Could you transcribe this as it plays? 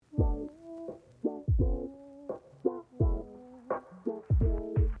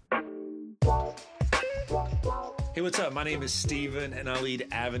Hey, what's up? My name is Steven, and I lead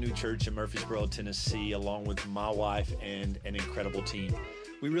Avenue Church in Murfreesboro, Tennessee, along with my wife and an incredible team.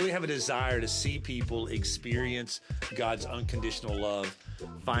 We really have a desire to see people experience God's unconditional love,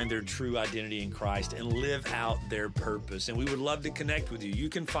 find their true identity in Christ, and live out their purpose. And we would love to connect with you. You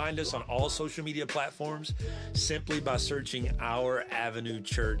can find us on all social media platforms simply by searching Our Avenue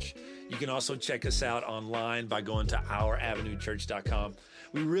Church. You can also check us out online by going to ouravenuechurch.com.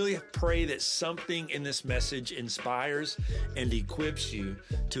 We really pray that something in this message inspires and equips you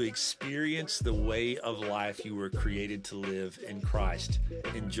to experience the way of life you were created to live in Christ.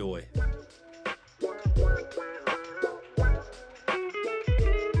 Enjoy.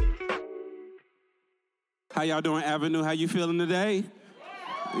 How y'all doing, Avenue? How you feeling today?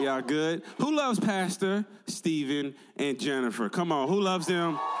 Y'all good? Who loves Pastor Steven and Jennifer? Come on, who loves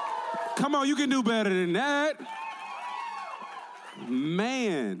them? Come on, you can do better than that.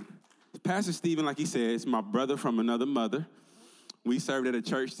 Man, Pastor Steven, like he said, is my brother from another mother. We served at a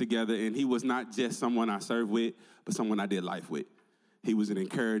church together, and he was not just someone I served with, but someone I did life with. He was an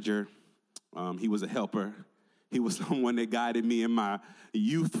encourager. He was a helper. He was someone that guided me in my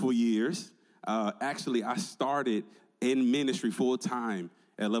youthful years. Actually, I started in ministry full-time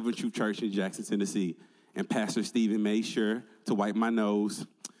at Love and Truth Church in Jackson, Tennessee. And Pastor Steven made sure to wipe my nose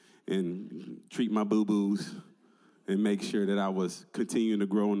and treat my boo-boos and make sure that I was continuing to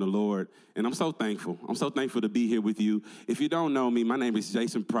grow in the Lord. And I'm so thankful. I'm so thankful to be here with you. If you don't know me, my name is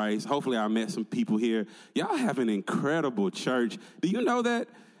Jayson Price. Hopefully I met some people here. Y'all have an incredible church. Do you know that?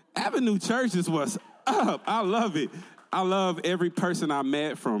 Avenue Church is what's up. I love it. I love every person I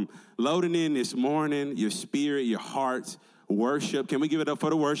met, from loading in this morning, your spirit, your hearts, worship. Can we give it up for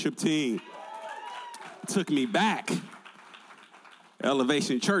the worship team? Took me back.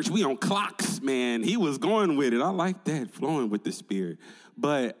 Elevation Church, we on clocks, man. He was going with it. I like that, flowing with the Spirit.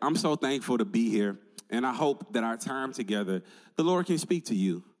 But I'm so thankful to be here, and I hope that our time together, the Lord can speak to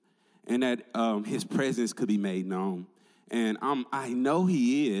you, and that his presence could be made known. And I know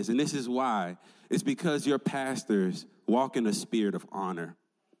he is, and this is why. It's because your pastors walk in a spirit of honor.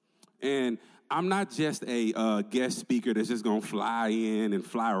 And I'm not just a guest speaker that's just going to fly in and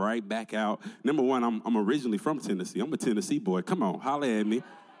fly right back out. Number one, I'm originally from Tennessee. I'm a Tennessee boy. Come on, holla at me.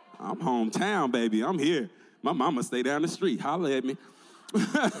 I'm hometown, baby. I'm here. My mama stay down the street. Holla at me.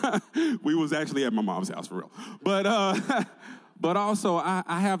 We was actually at my mom's house, for real. But also,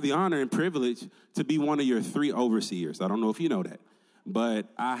 I have the honor and privilege to be one of your 3 overseers. I don't know if you know that. But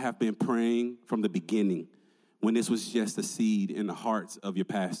I have been praying from the beginning, when this was just a seed in the hearts of your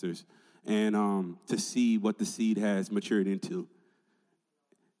pastors, and to see what the seed has matured into,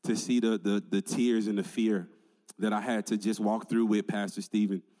 to see the tears and the fear that I had to just walk through with Pastor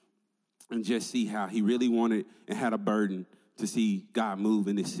Steven, and just see how he really wanted and had a burden to see God move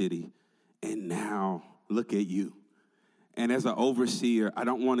in this city. And now, look at you. And as an overseer, I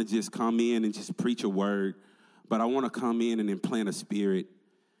don't want to just come in and just preach a word, but I want to come in and implant a spirit.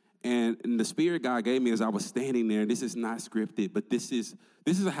 And the spirit God gave me as I was standing there, and this is not scripted, but this is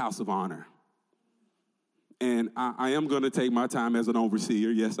a house of honor. And I am going to take my time as an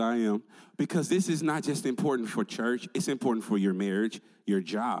overseer. Yes, I am. Because this is not just important for church. It's important for your marriage, your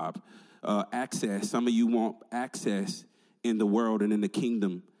job, access. Some of you want access in the world and in the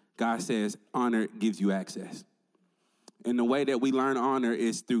kingdom. God says honor gives you access. And the way that we learn honor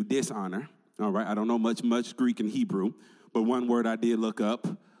is through dishonor. All right, I don't know much Greek and Hebrew, but one word I did look up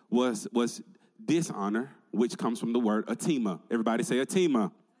was dishonor, which comes from the word atima. Everybody say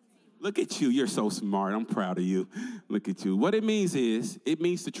atima. Look at you. You're so smart. I'm proud of you. Look at you. What it means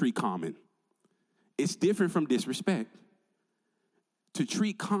to treat common. It's different from disrespect. To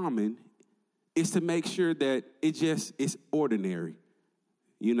treat common is to make sure that it's ordinary.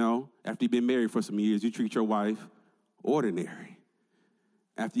 You know, after you've been married for some years, you treat your wife ordinary.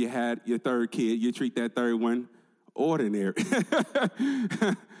 After you had your 3rd kid, you treat that 3rd one ordinary.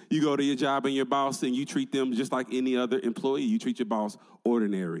 You go to your job and your boss, and you treat them just like any other employee. You treat your boss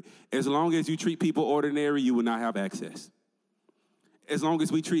ordinary. As long as you treat people ordinary, you will not have access. As long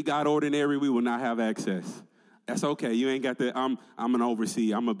as we treat God ordinary, we will not have access. That's okay. You ain't got to, I'm an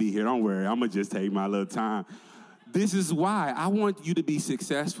overseer. I'm going to be here. Don't worry. I'm going to just take my little time. This is why I want you to be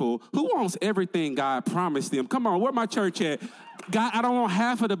successful. Who wants everything God promised them? Come on, where my church at? God, I don't want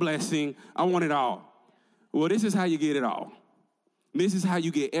half of the blessing. I want it all. Well, this is how you get it all. This is how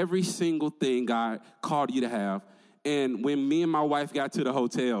you get every single thing God called you to have. And when me and my wife got to the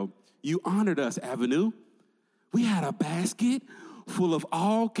hotel, you honored us, Avenue. We had a basket full of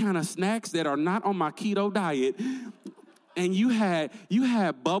all kind of snacks that are not on my keto diet. And you had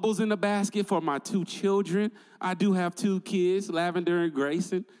bubbles in the basket for my 2 children. I do have 2 kids, Lavender and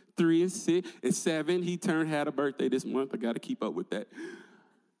Grayson, 3 and 6 and 7. He had a birthday this month. I got to keep up with that.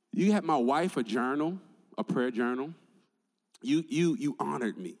 You had my wife a journal, a prayer journal. You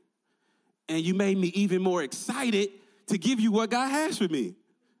honored me. And you made me even more excited to give you what God has for me.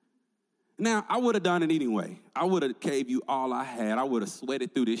 Now, I would have done it anyway. I would have gave you all I had. I would have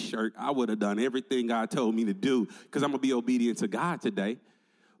sweated through this shirt. I would have done everything God told me to do because I'm going to be obedient to God today.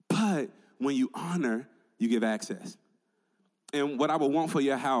 But when you honor, you give access. And what I would want for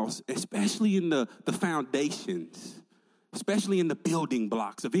your house, especially in the foundations, especially in the building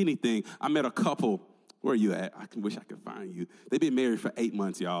blocks of anything. I met a couple. Where are you at? I wish I could find you. They've been married for 8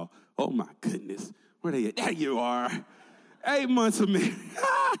 months, y'all. Oh, my goodness. Where they at? There you are. 8 months of marriage.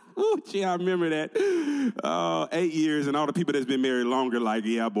 Ooh, gee, I remember that. 8 years, and all the people that's been married longer, like,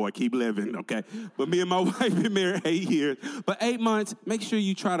 yeah, boy, keep living, okay? But me and my wife been married 8 years. But 8 months, make sure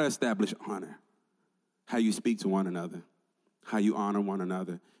you try to establish honor. How you speak to one another. How you honor one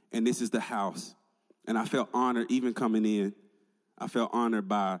another. And this is the house. And I felt honored even coming in. I felt honored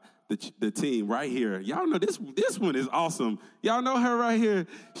by the team right here. Y'all know this one is awesome. Y'all know her right here.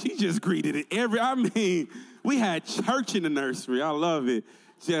 She just greeted it we had church in the nursery. I love it.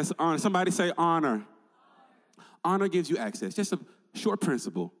 Just honor. Somebody say honor. Honor gives you access. Just a short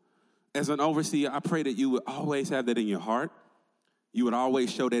principle. As an overseer, I pray that you would always have that in your heart. You would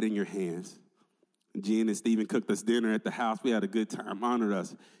always show that in your hands. Jen and Stephen cooked us dinner at the house. We had a good time, honored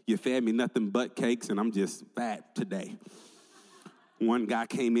us. You fed me nothing but cakes, and I'm just fat today. One guy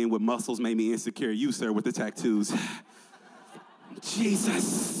came in with muscles, made me insecure. You, sir, with the tattoos.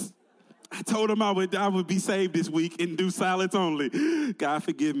 Jesus. I told him I would be saved this week and do salads only. God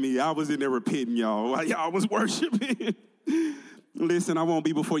forgive me. I was in there repenting, y'all, while y'all was worshiping. Listen, I won't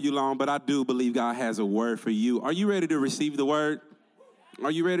be before you long, but I do believe God has a word for you. Are you ready to receive the word?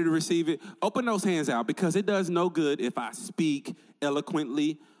 Are you ready to receive it? Open those hands out, because it does no good if I speak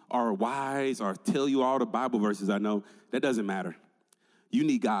eloquently or wise or tell you all the Bible verses I know. That doesn't matter. You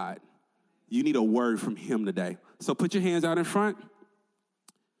need God. You need a word from him today. So put your hands out in front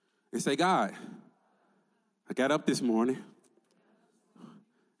and say, God, I got up this morning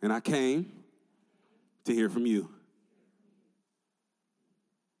and I came to hear from you.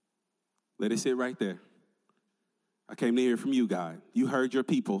 Let it sit right there. I came to hear from you, God. You heard your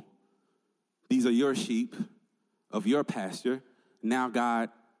people. These are your sheep of your pasture. Now, God,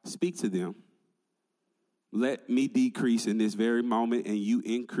 speak to them. Let me decrease in this very moment and you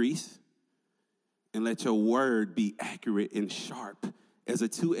increase. And let your word be accurate and sharp as a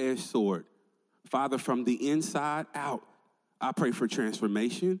two-edged sword. Father, from the inside out, I pray for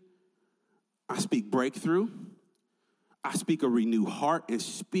transformation. I speak breakthrough. I speak a renewed heart and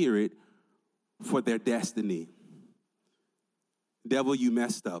spirit for their destiny. Devil, you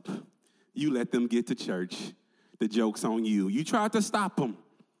messed up. You let them get to church. The joke's on you. You tried to stop them,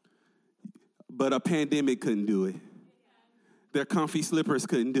 but a pandemic couldn't do it. Their comfy slippers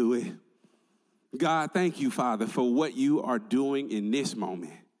couldn't do it. God, thank you, Father, for what you are doing in this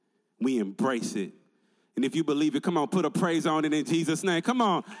moment. We embrace it. And if you believe it, come on, put a praise on it in Jesus' name. Come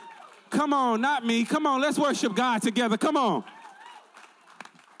on. Come on, not me. Come on, let's worship God together. Come on.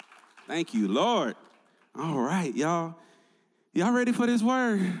 Thank you, Lord. All right, y'all. Y'all ready for this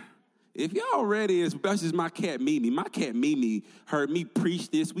word? If y'all ready, as much as my cat Mimi heard me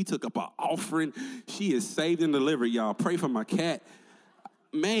preach this. We took up an offering. She is saved and delivered, y'all. Pray for my cat.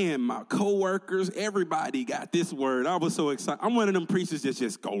 Man, my coworkers, everybody got this word. I was so excited. I'm one of them preachers that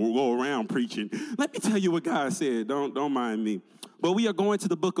just go around preaching. Let me tell you what God said. Don't mind me. But we are going to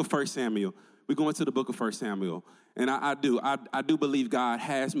the book of 1 Samuel. We're going to the book of 1 Samuel. And I do believe God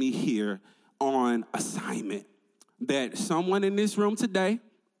has me here on assignment. That someone in this room today,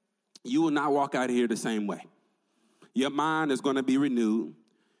 you will not walk out of here the same way. Your mind is going to be renewed.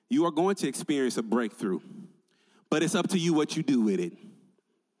 You are going to experience a breakthrough. But it's up to you what you do with it.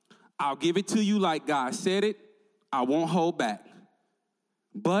 I'll give it to you like God said it. I won't hold back.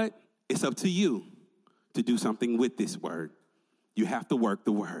 But it's up to you to do something with this word. You have to work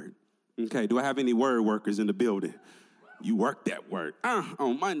the word. Okay, do I have any word workers in the building? You work that word.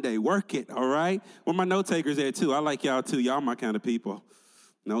 On Monday, work it, all right? Where my note takers at, too? I like y'all, too. Y'all my kind of people.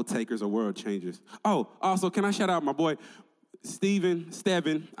 Note takers are world changers. Oh, also, can I shout out my boy, Steven.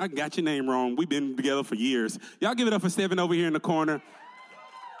 I got your name wrong. We've been together for years. Y'all give it up for Steven over here in the corner.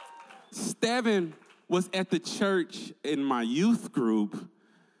 Steven was at the church in my youth group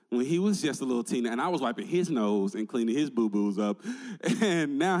when he was just a little teenager, and I was wiping his nose and cleaning his boo-boos up.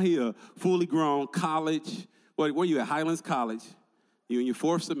 And now he a fully grown college. Where you at? Highlands College. You in your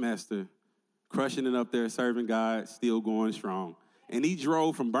 4th semester, crushing it up there, serving God, still going strong. And he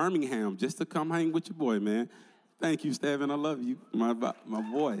drove from Birmingham just to come hang with your boy, man. Thank you, Stephen. I love you, my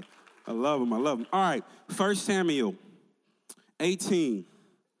boy. I love him. All right, 1 Samuel 18,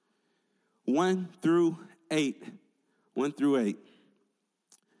 1 through 8. 1 through 8.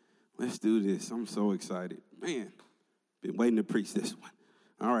 Let's do this. I'm so excited. Man, been waiting to preach this one.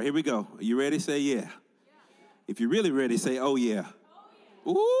 All right, here we go. Are you ready? Say yeah. If you're really ready, say, oh, yeah.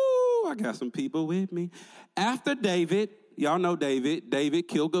 Ooh, I got some people with me. After David, y'all know David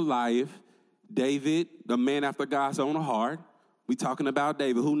killed Goliath. David, the man after God's own heart. We talking about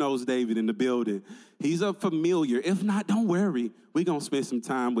David. Who knows David in the building? He's a familiar. If not, don't worry. We're going to spend some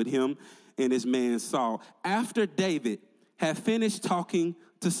time with him and his man Saul. After David had finished talking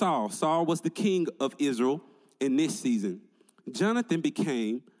to Saul, Saul was the king of Israel in this season. Jonathan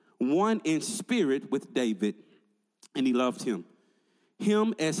became one in spirit with David, and he loved him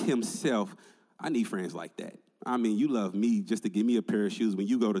as himself. I need friends like that. I mean, you love me just to give me a pair of shoes when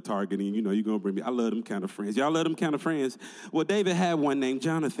you go to Target and you know you're going to bring me. I love them kind of friends. Y'all love them kind of friends? Well, David had one named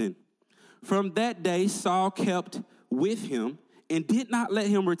Jonathan. From that day, Saul kept with him and did not let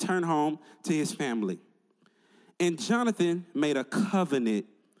him return home to his family. And Jonathan made a covenant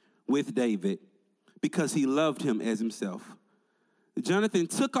with David because he loved him as himself. Jonathan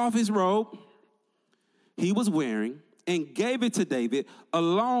took off his robe he was wearing and gave it to David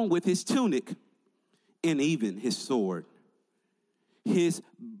along with his tunic and even his sword, his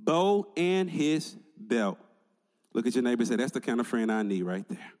bow, and his belt. Look at your neighbor and say, that's the kind of friend I need right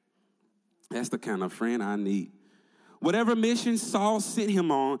there. That's the kind of friend I need. Whatever mission Saul sent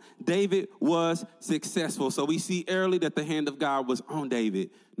him on, David was successful. So we see early that the hand of God was on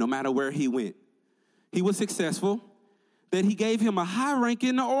David, no matter where he went. He was successful, that he gave him a high rank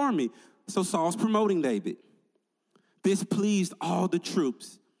in the army. So Saul's promoting David. This pleased all the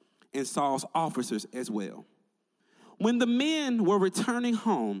troops and Saul's officers as well. When the men were returning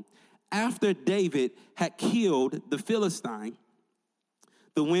home after David had killed the Philistine,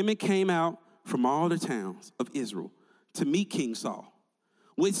 the women came out from all the towns of Israel to meet King Saul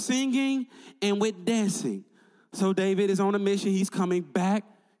with singing and with dancing. So David is on a mission. He's coming back.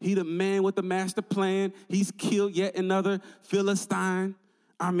 He the man with the master plan. He's killed yet another Philistine.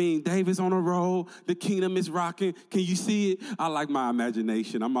 I mean, David's on a roll. The kingdom is rocking. Can you see it? I like my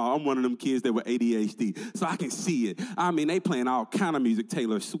imagination. I'm one of them kids that were ADHD, so I can see it. I mean, they playing all kind of music.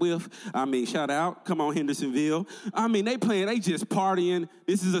 Taylor Swift. I mean, shout out. Come on, Hendersonville. I mean, they just partying.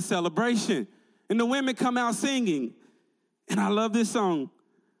 This is a celebration. And the women come out singing. And I love this song.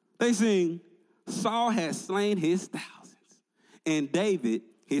 They sing, Saul has slain his thousands, and David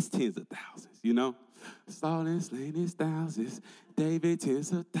his tens of thousands, you know? Saul has slain his thousands, David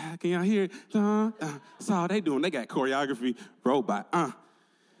tens of thousands. Can y'all hear it? Saul, they got choreography, robot,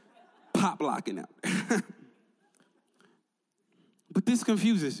 pop locking out. But this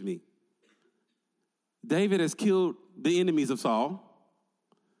confuses me. David has killed the enemies of Saul.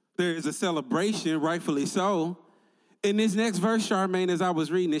 There is a celebration, rightfully so. In this next verse, Charmaine, as I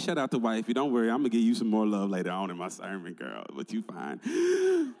was reading it, shout out to wifey. Don't worry, I'm going to give you some more love later on in my sermon, girl. But you fine.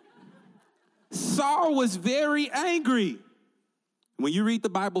 Saul was very angry. When you read the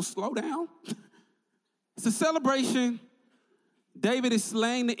Bible, slow down. It's a celebration. David is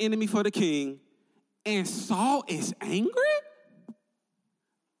slaying the enemy for the king, and Saul is angry?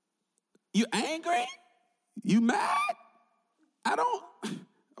 You angry? You mad?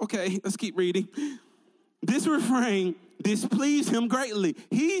 Okay, let's keep reading. This refrain displeased him greatly.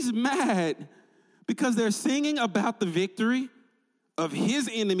 He's mad because they're singing about the victory of his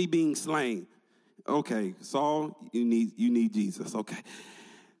enemy being slain. Okay, Saul, you need Jesus. Okay.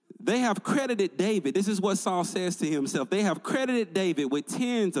 They have credited David. This is what Saul says to himself. They have credited David with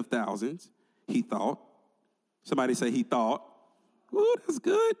tens of thousands, he thought. Somebody say he thought. Ooh, that's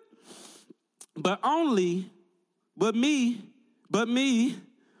good. But me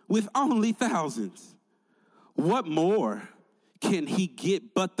with only thousands. What more can he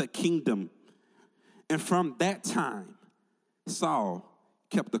get but the kingdom? And from that time, Saul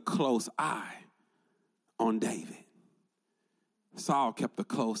kept a close eye on David. Saul kept a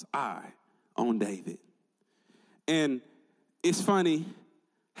close eye on David. And it's funny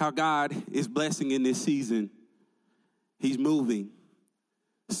how God is blessing in this season. He's moving.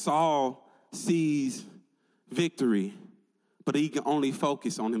 Saul sees victory, but he can only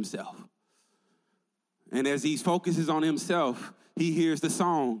focus on himself. And as he focuses on himself, he hears the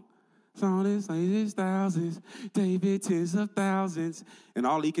song. Saul is slain his thousands, David tens of thousands. And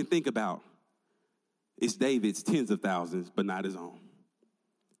all he can think about is David's tens of thousands, but not his own.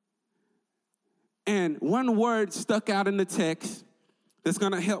 And one word stuck out in the text that's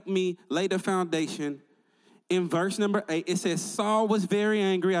going to help me lay the foundation. In verse number 8, it says, Saul was very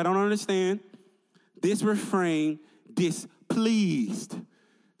angry. I don't understand. This refrain displeased.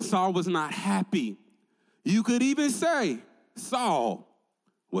 Saul was not happy. You could even say Saul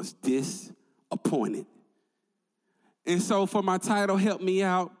was disappointed. And so for my title, Help Me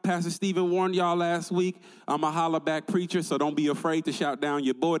Out, Pastor Stephen warned y'all last week, I'm a holler back preacher, so don't be afraid to shout down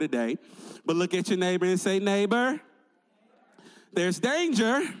your boy today. But look at your neighbor and say, neighbor, there's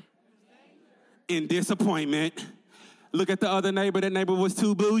danger in disappointment. Look at the other neighbor. That neighbor was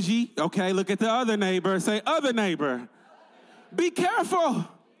too bougie. Okay, look at the other neighbor. Say, other neighbor. Be careful.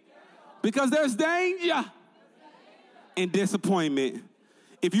 Because there's danger in disappointment.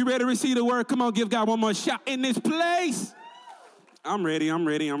 If you're ready to receive the word, come on, give God one more shout in this place. I'm ready.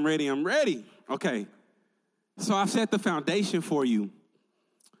 Okay, so I've set the foundation for you.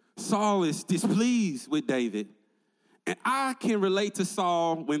 Saul is displeased with David. And I can relate to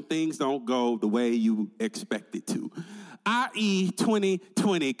Saul when things don't go the way you expect it to. I.e.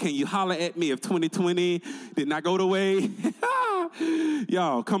 2020. Can you holler at me if 2020 did not go the way?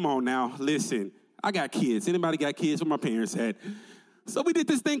 Y'all, come on now. Listen, I got kids. Anybody got kids? Where my parents at? So we did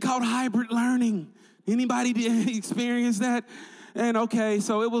this thing called hybrid learning. Anybody experience that? And okay,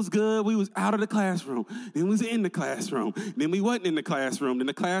 so it was good. We was out of the classroom. Then we was in the classroom. Then we wasn't in the classroom. Then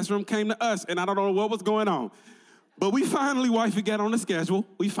the classroom came to us, and I don't know what was going on. But we finally, wifey got on the schedule.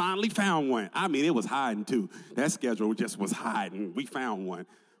 We finally found one. I mean, it was hiding too. That schedule just was hiding. We found one.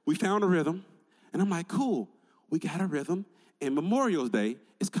 We found a rhythm. And I'm like, cool. We got a rhythm. And Memorial Day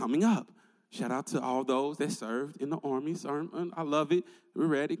is coming up. Shout out to all those that served in the Army. I love it. We're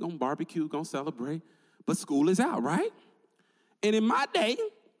ready. Gonna barbecue, gonna celebrate. But school is out, right? And in my day,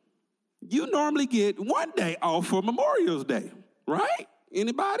 you normally get one day off for Memorial Day, right?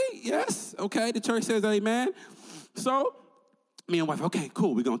 Anybody? Yes? Okay, the church says amen. So, me and wife, okay,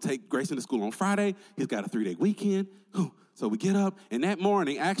 cool. We're going to take Grayson to school on Friday. He's got a 3-day weekend. So we get up, and that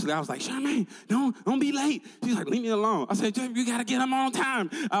morning, actually, I was like, Charmaine, don't be late. She's like, leave me alone. I said, you got to get him on time.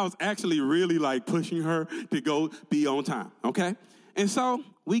 I was actually really, like, pushing her to go be on time, okay? And so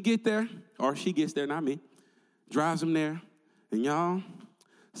we get there, or she gets there, not me, drives him there, and y'all,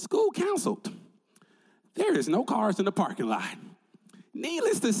 school canceled. There is no cars in the parking lot.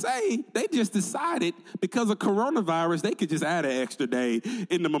 Needless to say, they just decided because of coronavirus, they could just add an extra day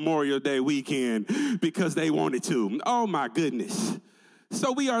in the Memorial Day weekend because they wanted to. Oh, my goodness.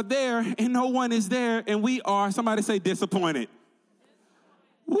 So we are there, and no one is there, and we are, somebody say, disappointed.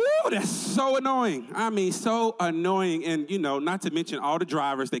 Woo, that's so annoying. I mean, so annoying. And, you know, not to mention all the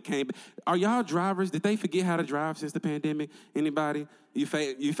drivers that came. Are y'all drivers? Did they forget how to drive since the pandemic? Anybody? You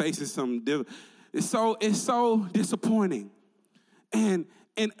facing some, it's so disappointing. And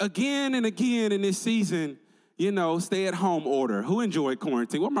again and again in this season, you know, stay-at-home order. Who enjoyed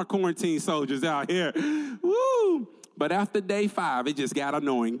quarantine? What are my quarantine soldiers out here? Woo! But after day 5, it just got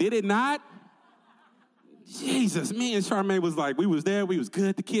annoying. Did it not? Jesus, me and Charmaine was like, we was there, we was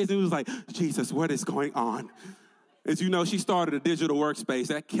good, the kids, and it was like, Jesus, what is going on? As you know, she started a digital workspace.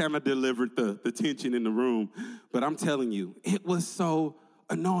 That kind of delivered the tension in the room. But I'm telling you, it was so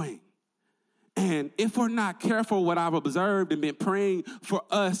annoying. And if we're not careful, what I've observed and been praying for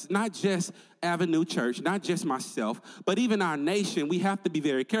us, not just Avenue Church, not just myself, but even our nation, we have to be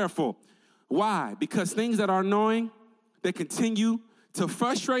very careful. Why? Because things that are annoying, that continue to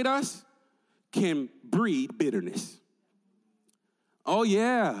frustrate us, can breed bitterness. Oh,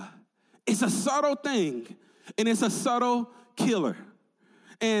 yeah. It's a subtle thing, and it's a subtle killer.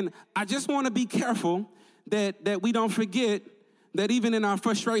 And I just want to be careful that we don't forget that even in our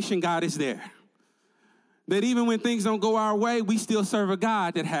frustration, God is there. That even when things don't go our way, we still serve a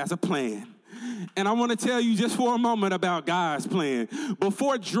God that has a plan. And I want to tell you just for a moment about God's plan.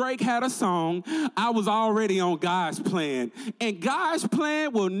 Before Drake had a song, I was already on God's plan. And God's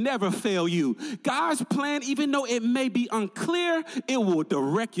plan will never fail you. God's plan, even though it may be unclear, it will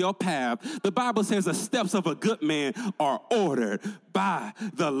direct your path. The Bible says the steps of a good man are ordered by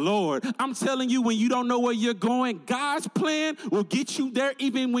the Lord. I'm telling you, when you don't know where you're going, God's plan will get you there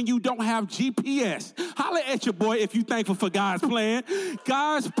even when you don't have GPS. Holler at your boy if you're thankful for God's plan.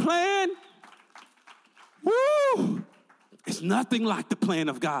 God's plan, woo! It's nothing like the plan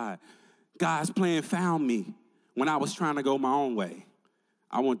of God. God's plan found me when I was trying to go my own way.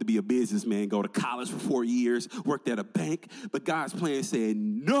 I wanted to be a businessman, go to college for 4 years, worked at a bank, but God's plan said,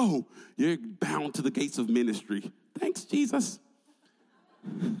 no, you're bound to the gates of ministry. Thanks, Jesus.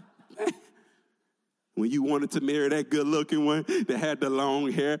 When you wanted to marry that good-looking one that had the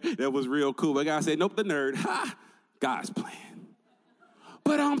long hair, that was real cool. But God said, nope, the nerd. Ha! God's plan.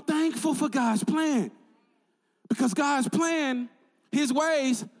 But I'm thankful for God's plan. Because God's plan, his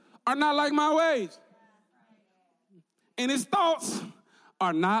ways are not like my ways. And his thoughts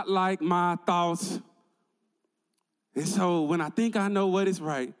are not like my thoughts. And so when I think I know what is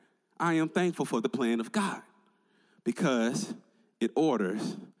right, I am thankful for the plan of God because it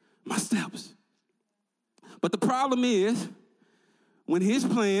orders my steps. But the problem is when his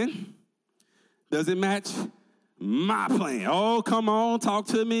plan doesn't match my plan. Oh, come on, talk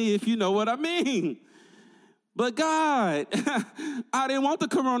to me if you know what I mean. But God, I didn't want the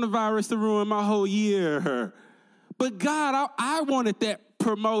coronavirus to ruin my whole year. But God, I wanted that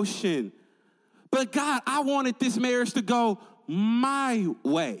promotion. But God, I wanted this marriage to go my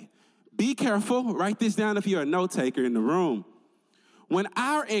way. Be careful. Write this down if you're a note taker in the room. When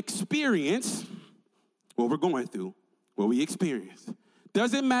our experience, what we're going through, what we experience,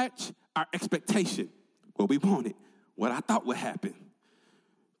 doesn't match our expectation, what we wanted, what I thought would happen.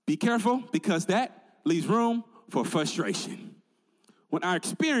 Be careful because that leaves room for frustration. When our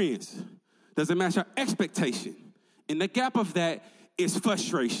experience doesn't match our expectation, in the gap of that is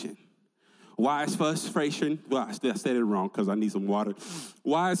frustration. Why is frustration? Well, I said it wrong because I need some water.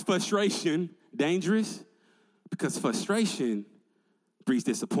 Why is frustration dangerous? Because frustration breeds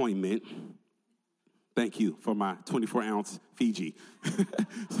disappointment. Thank you for my 24-ounce Fiji.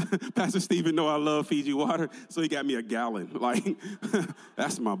 Pastor Stephen know I love Fiji water, so he got me a gallon. Like,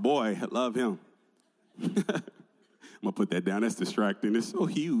 that's my boy. I love him. I'm going to put that down. That's distracting. It's so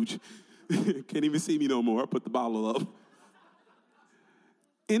huge. Can't even see me no more. Put the bottle up.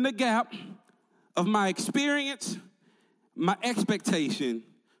 In the gap of my experience, my expectation,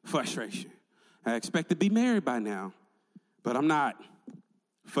 frustration. I expect to be married by now, but I'm not.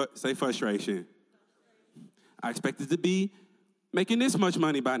 Say frustration. I expected to be making this much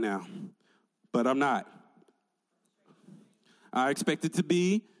money by now, but I'm not. I expected to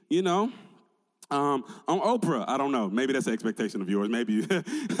be, on Oprah. I don't know. Maybe that's an expectation of yours. Maybe.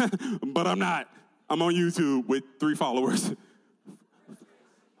 But I'm not. I'm on YouTube with 3 followers.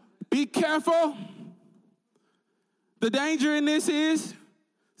 Be careful. The danger in this is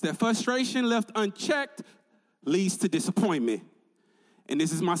that frustration left unchecked leads to disappointment. And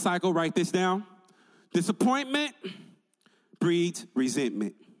this is my cycle. Write this down. Disappointment breeds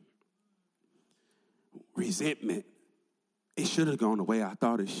resentment. Resentment. It should have gone the way I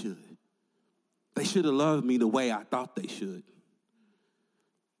thought it should. They should have loved me the way I thought they should.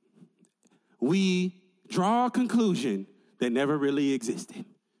 We draw a conclusion that never really existed.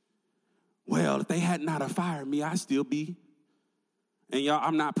 Well, if they had not have fired me, I'd still be. And y'all,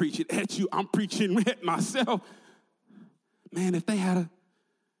 I'm not preaching at you. I'm preaching at myself. Man, if they had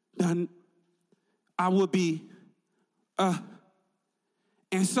done, I would be.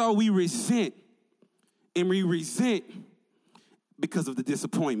 And so we resent. And we resent because of the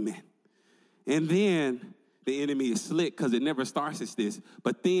disappointment. And then the enemy is slick because it never starts as this.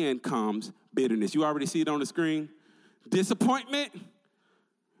 But then comes bitterness. You already see it on the screen. Disappointment,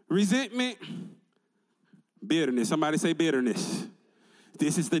 resentment, bitterness. Somebody say bitterness.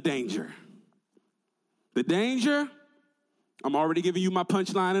 This is the danger. The danger, I'm already giving you my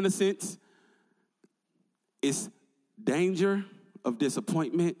punchline in a sense. It's danger of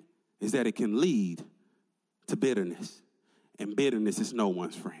disappointment is that it can lead to bitterness. And bitterness is no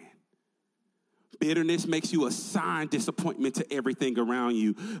one's friend. Bitterness makes you assign disappointment to everything around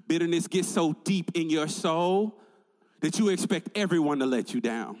you. Bitterness gets so deep in your soul that you expect everyone to let you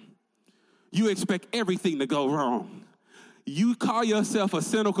down. You expect everything to go wrong. You call yourself a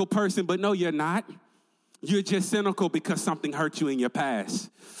cynical person, but no, you're not. You're just cynical because something hurt you in your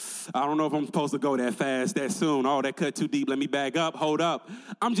past. I don't know if I'm supposed to go that fast, that soon. Oh, that cut too deep. Let me back up. Hold up.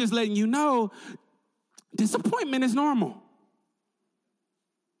 I'm just letting you know disappointment is normal.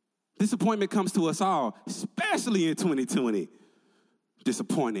 Disappointment comes to us all, especially in 2020.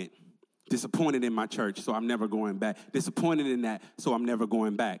 Disappointed in my church, so I'm never going back. Disappointed in that, so I'm never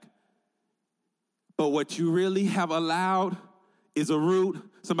going back. But what you really have allowed is a root.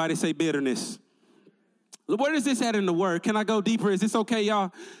 Somebody say bitterness. Where is this at in the word? Can I go deeper? Is this okay,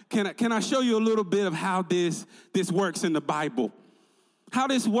 y'all? Can I show you a little bit of how this works in the Bible? How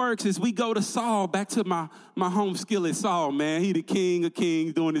this works is we go to Saul, back to my home skillet Saul, man. He the king of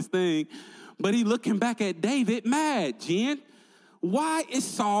kings doing his thing. But he looking back at David mad, Jen. Why is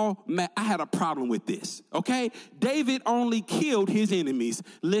Saul mad? I had a problem with this, okay? David only killed his enemies.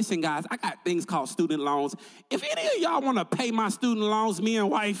 Listen, guys, I got things called student loans. If any of y'all want to pay my student loans, me and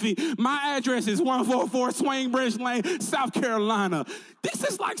wifey, my address is 144 Swing Branch Lane, South Carolina. This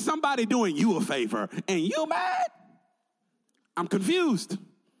is like somebody doing you a favor, and you mad? I'm confused.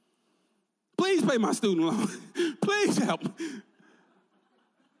 Please pay my student loan. Please help.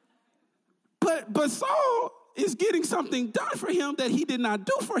 But Saul is getting something done for him that he did not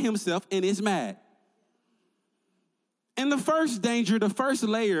do for himself and is mad. And the first danger, the first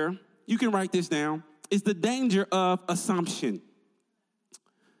layer, you can write this down, is the danger of assumption.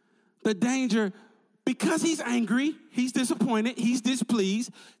 The danger, because he's angry, he's disappointed, he's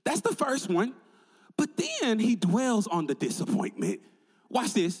displeased. That's the first one. But then he dwells on the disappointment.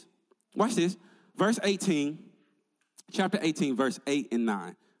 Watch this. Watch this. Verse 18, chapter 18, verse 8 and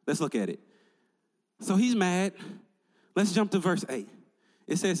 9. Let's look at it. So he's mad. Let's jump to verse 8.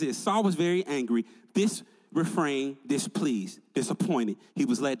 It says this: Saul was very angry. This refrain, displeased, disappointed. He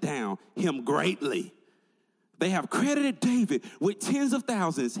was let down, him greatly. They have credited David with tens of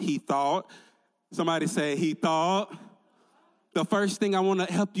thousands, he thought. Somebody say, he thought. The first thing I want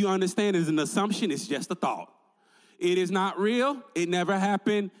to help you understand is an assumption is just a thought. It is not real. It never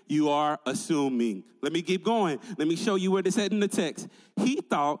happened. You are assuming. Let me keep going. Let me show you what it said in the text. He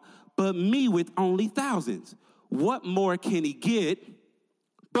thought, but me with only thousands. What more can he get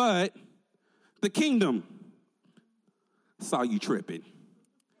but the kingdom? Saw you tripping.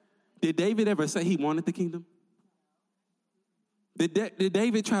 Did David ever say he wanted the kingdom? Did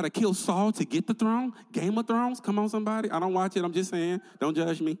David try to kill Saul to get the throne? Game of Thrones? Come on, somebody. I don't watch it. I'm just saying. Don't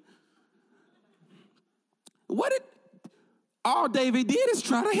judge me. All David did is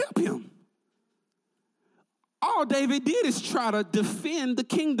try to help him. All David did is try to defend the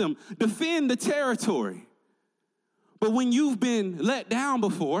kingdom, defend the territory. But when you've been let down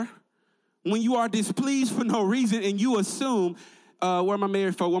before, when you are displeased for no reason and you assume, where am I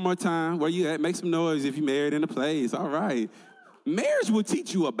married for? One more time. Where you at? Make some noise if you're married in a place. All right. Marriage will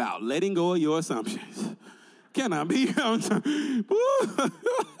teach you about letting go of your assumptions. Can I be?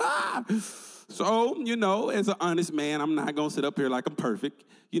 So, as an honest man, I'm not going to sit up here like I'm perfect.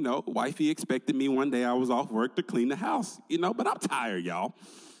 Wifey expected me one day I was off work to clean the house, but I'm tired, y'all.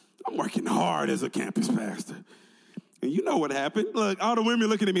 I'm working hard as a campus pastor. And you know what happened? Look, all the women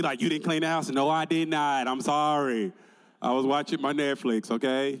looking at me like, you didn't clean the house? No, I did not. I'm sorry. I was watching my Netflix,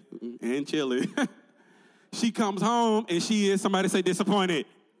 okay? And chilling. She comes home and she is, somebody say, disappointed.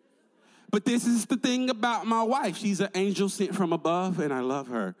 But this is the thing about my wife. She's an angel sent from above, and I love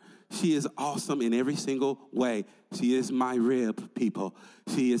her. She is awesome in every single way. She is my rib, people.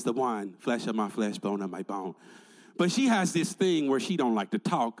 She is the one, flesh of my flesh, bone of my bone. But she has this thing where she don't like to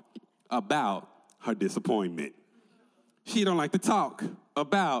talk about her disappointment. She don't like to talk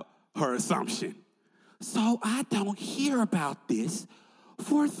about her assumption. So I don't hear about this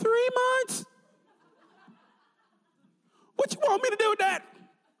for 3 months. What you want me to do with that?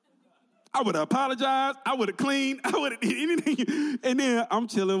 I would have apologized. I would have cleaned. I would have did anything. And then I'm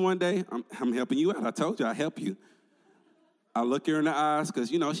chilling one day. I'm helping you out. I told you I'd help you. I look her in the eyes because,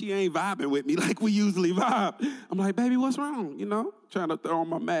 she ain't vibing with me like we usually vibe. I'm like, baby, what's wrong? Trying to throw on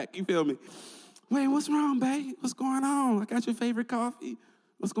my Mac. You feel me? Wait, what's wrong, babe? What's going on? I got your favorite coffee.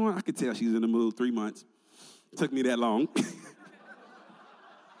 What's going on? I could tell she's in the mood. 3 months. It took me that long.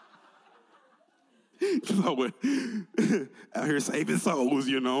 Out here saving souls,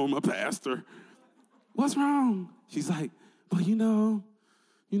 my pastor. What's wrong? She's like, well,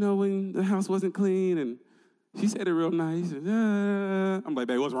 when the house wasn't clean, and she said it real nice. I'm like,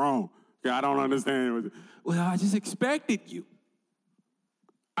 babe, what's wrong? Yeah, I don't understand. Well, I just expected you.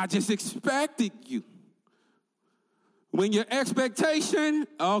 When your expectation,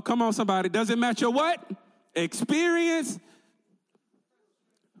 oh, come on, somebody, doesn't match your what? Experience.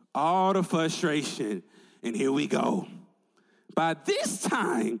 All the frustration. And here we go. By this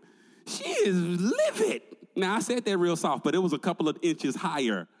time, she is livid. Now, I said that real soft, but it was a couple of inches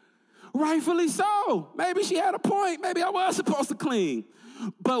higher. Rightfully so. Maybe she had a point. Maybe I was supposed to clean.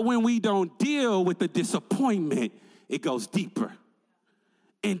 But when we don't deal with the disappointment, it goes deeper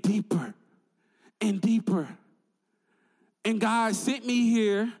and deeper and deeper. And God sent me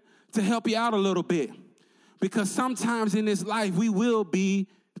here to help you out a little bit. Because sometimes in this life, we will be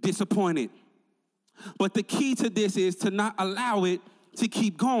disappointed. But the key to this is to not allow it to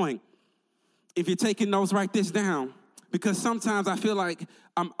keep going. If you're taking notes, write this down. Because sometimes I feel like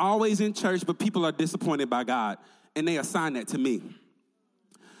I'm always in church, but people are disappointed by God. And they assign that to me.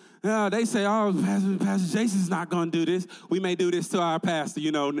 They say, oh, Pastor Jason's not going to do this. We may do this to our pastor,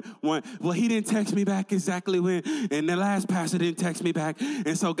 well, he didn't text me back exactly when, and the last pastor didn't text me back,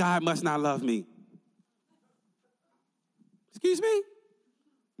 and so God must not love me. Excuse me?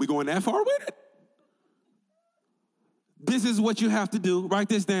 We going that far with it? This is what you have to do. Write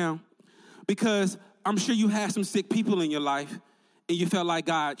this down. Because I'm sure you had some sick people in your life, and you felt like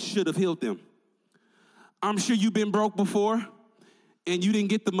God should have healed them. I'm sure you've been broke before, and you didn't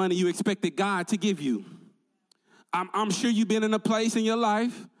get the money you expected God to give you. I'm sure you've been in a place in your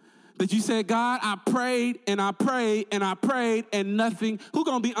life that you said, God, I prayed and I prayed and I prayed and nothing. Who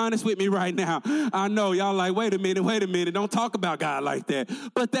gonna be honest with me right now? I know y'all like, wait a minute. Don't talk about God like that.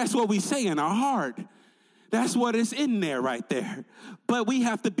 But that's what we say in our heart. That's what is in there right there. But we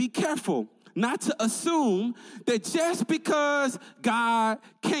have to be careful not to assume that just because God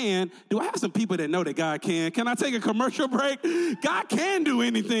can, do I have some people that know that God can? Can I take a commercial break? God can do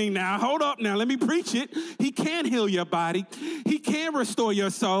anything now. Hold up now. Let me preach it. He can heal your body. He can restore your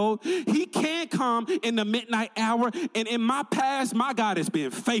soul. He can come in the midnight hour. And in my past, my God has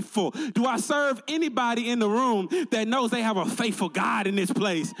been faithful. Do I serve anybody in the room that knows they have a faithful God in this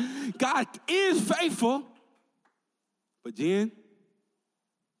place? God is faithful. But Jen,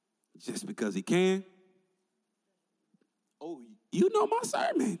 just because he can. Oh, you know my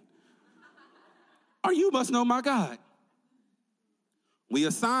sermon. Or you must know my God. We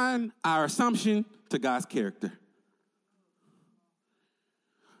assign our assumption to God's character.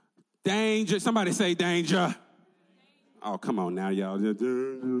 Danger. Somebody say danger. Oh, come on now, y'all.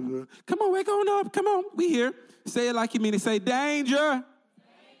 Come on, wake on up. Come on, we here. Say it like you mean it. Say danger.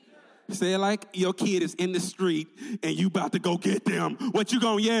 Say it like your kid is in the street and you about to go get them. What you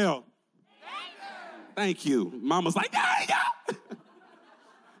gonna yell? Thank you. Mama's like, danger!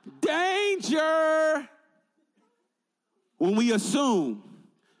 Danger! When we assume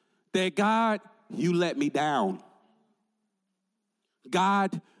that, God, you let me down.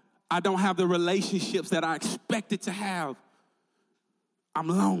 God, I don't have the relationships that I expected to have. I'm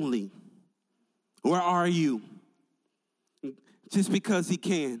lonely. Where are you? Just because he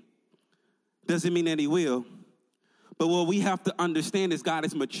can doesn't mean that he will. But what we have to understand is God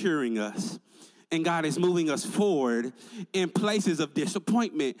is maturing us. And God is moving us forward in places of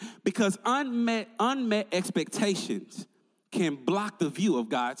disappointment because unmet expectations can block the view of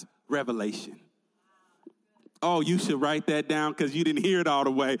God's revelation. Oh, you should write that down because you didn't hear it all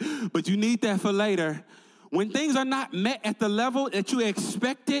the way. But you need that for later. When things are not met at the level that you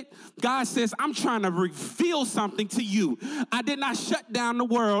expected, God says, I'm trying to reveal something to you. I did not shut down the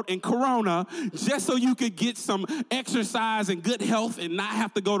world in Corona just so you could get some exercise and good health and not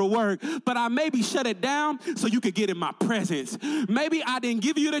have to go to work. But I maybe shut it down so you could get in my presence. Maybe I didn't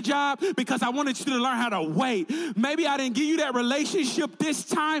give you the job because I wanted you to learn how to wait. Maybe I didn't give you that relationship this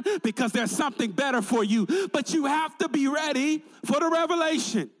time because there's something better for you. But you have to be ready for the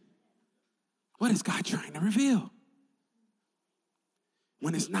revelation. What is God trying to reveal?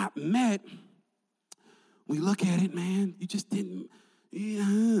 When it's not met, we look at it, man, you just didn't.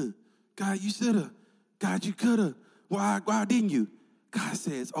 Yeah, God, you should have. God, you could have. Why didn't you? God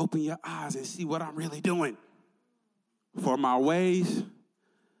says, open your eyes and see what I'm really doing. For my ways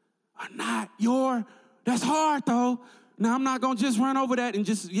are not your. That's hard, though. Now, I'm not going to just run over that and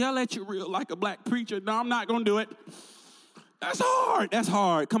just yell at you real like a black preacher. No, I'm not going to do it. That's hard. That's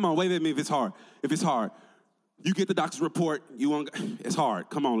hard. Come on, wave at me if it's hard. If it's hard. You get the doctor's report, it's hard.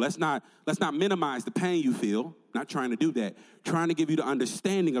 Come on, let's not minimize the pain you feel. Not trying to do that. Trying to give you the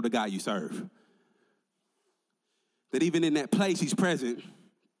understanding of the God you serve. That even in that place, he's present.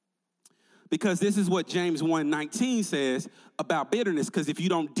 Because this is what James 1:19 says about bitterness. Because if you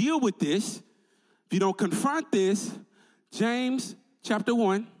don't deal with this, if you don't confront this, James chapter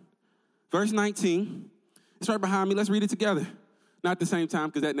 1, verse 19, it's right behind me. Let's read it together. Not at the same time,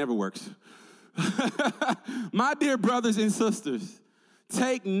 because that never works. My dear brothers and sisters,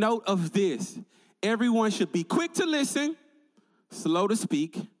 take note of this. Everyone should be quick to listen, slow to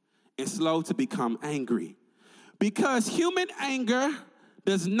speak, and slow to become angry. Because human anger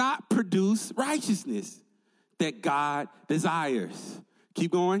does not produce righteousness that God desires.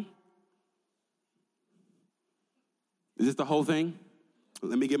 Keep going. Is this the whole thing?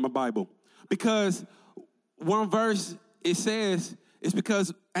 Let me get my Bible. Because one verse, it says, it's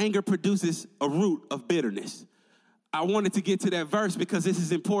because anger produces a root of bitterness. I wanted to get to that verse because this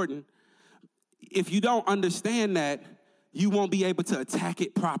is important. If you don't understand that, you won't be able to attack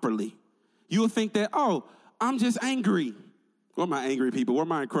it properly. You'll think that, oh, I'm just angry. Where are my angry people? Where are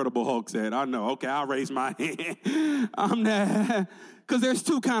my Incredible Hulks at? I know. Okay, I'll raise my hand. I'm not. Because there's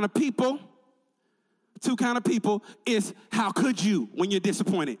two kind of people. Two kind of people is how could you when you're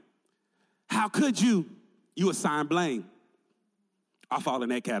disappointed? How could you? You assign blame. I fall in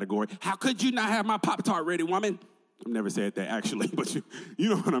that category. How could you not have my Pop-Tart ready, woman? I've never said that, actually, but you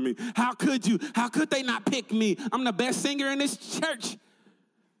know what I mean. How could you? How could they not pick me? I'm the best singer in this church.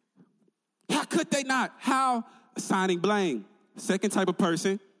 How could they not? How? Assigning blame. Second type of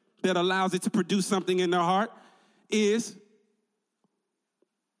person that allows it to produce something in their heart is,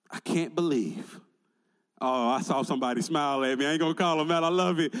 I can't believe. Oh, I saw somebody smile at me. I ain't going to call them out. I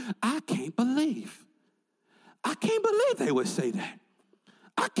love it. I can't believe. I can't believe they would say that.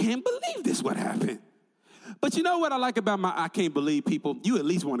 I can't believe this would happen. But you know what I like about my I can't believe people? You at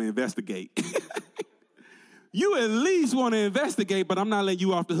least want to investigate. You at least want to investigate, but I'm not letting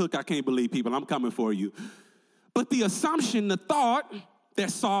you off the hook. I can't believe people. I'm coming for you. But the assumption, the thought that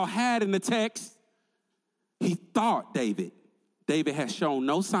Saul had in the text, he thought David has shown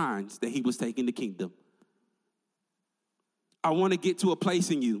no signs that he was taking the kingdom. I want to get to a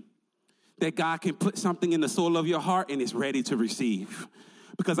place in you that God can put something in the soul of your heart and it's ready to receive.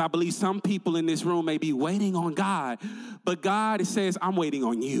 Because I believe some people in this room may be waiting on God, but God says, I'm waiting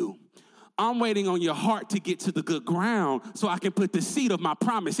on you. I'm waiting on your heart to get to the good ground so I can put the seed of my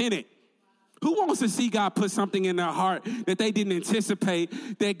promise in it. Who wants to see God put something in their heart that they didn't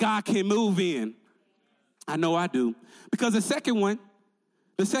anticipate that God can move in? I know I do. Because the second one,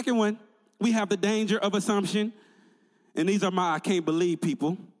 we have the danger of assumption. And these are my I can't believe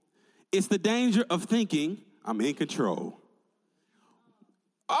people. It's the danger of thinking I'm in control.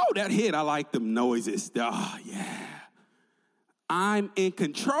 Oh, that hit. I like them noises. Oh, yeah. I'm in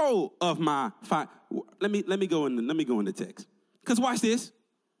control of my let me go in the text. Because watch this.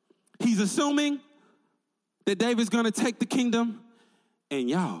 He's assuming that David's going to take the kingdom. And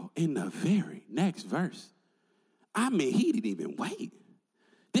y'all, in the very next verse, I mean, he didn't even wait.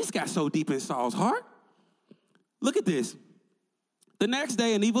 This got so deep in Saul's heart. Look at this. The next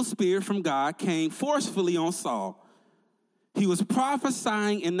day, an evil spirit from God came forcefully on Saul. He was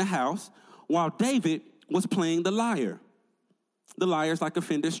prophesying in the house while David was playing the lyre. The lyre is like a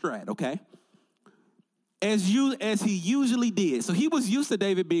Fender Strat, okay? As he usually did. So he was used to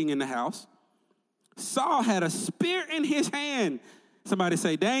David being in the house. Saul had a spear in his hand. Somebody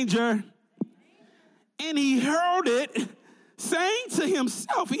say, danger. And he hurled it, saying to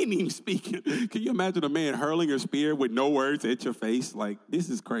himself, he ain't even speaking. Can you imagine a man hurling a spear with no words at your face? Like, this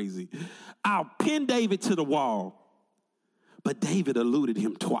is crazy. I'll pin David to the wall. But David eluded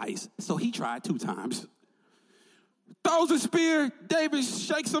him twice. So he tried 2 times. Throws a spear, David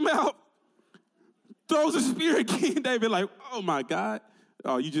shakes him out. Throws a spear again, David like, oh my God.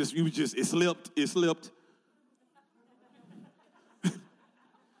 Oh, it slipped.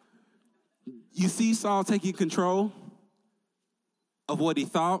 You see Saul taking control of what he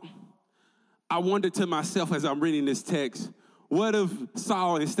thought? I wondered to myself as I'm reading this text, what if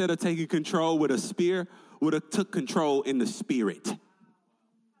Saul, instead of taking control with a spear, would have took control in the spirit?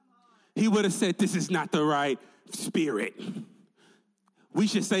 He would have said, this is not the right spirit. We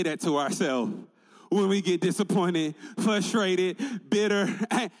should say that to ourselves when we get disappointed, frustrated, bitter.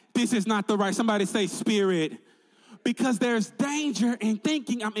 Hey, this is not the right. Somebody say spirit. Because there's danger in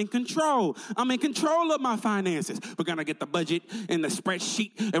thinking I'm in control. I'm in control of my finances. We're going to get the budget and the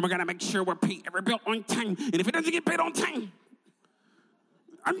spreadsheet, and we're going to make sure we're paid every bill on time. And if it doesn't get paid on time,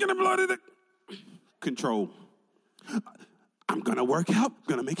 I'm going to blow it. Control. I'm going to work out. I'm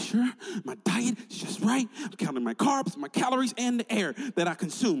going to make sure my diet is just right. I'm counting my carbs, my calories, and the air that I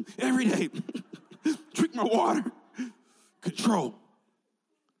consume every day. Drink my water. Control.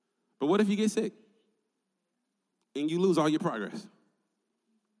 But what if you get sick? And you lose all your progress?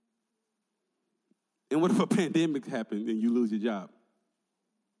 And what if a pandemic happens and you lose your job?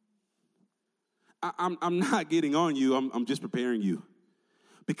 I'm not getting on you. I'm just preparing you.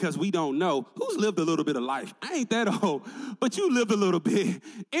 Because we don't know who's lived a little bit of life. I ain't that old, but you lived a little bit.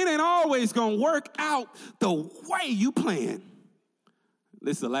 It ain't always going to work out the way you plan.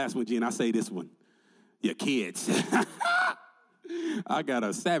 This is the last one, Gene. I say this one. Your kids. I got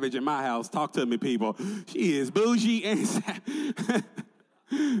a savage in my house. Talk to me, people. She is bougie and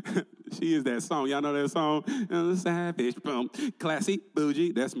she is that song. Y'all know that song? Savage, boom. Classy,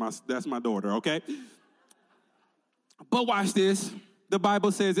 bougie. That's my daughter, okay? But watch this. The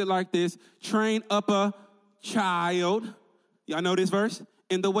Bible says it like this. Train up a child. Y'all know this verse?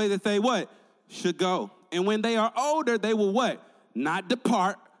 In the way that they what? Should go. And when they are older, they will what? Not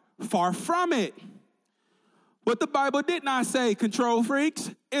depart far from it. What the Bible did not say, control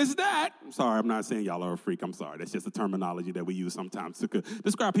freaks, is that. I'm sorry, I'm not saying y'all are a freak. I'm sorry. That's just a terminology that we use sometimes to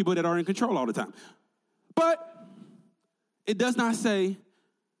describe people that are in control all the time. But it does not say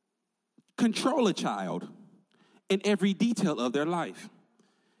control a child in every detail of their life.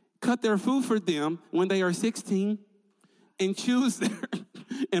 Cut their food for them when they are 16 and choose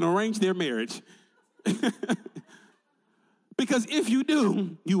and arrange their marriage. Because if you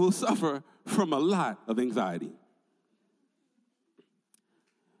do, you will suffer from a lot of anxiety.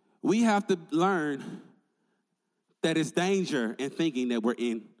 We have to learn that it's danger in thinking that we're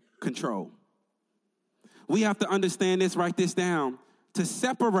in control. We have to understand this, write this down, to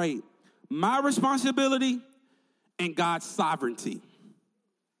separate my responsibility and God's sovereignty.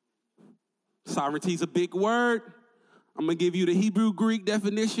 Sovereignty is a big word. I'm going to give you the Hebrew Greek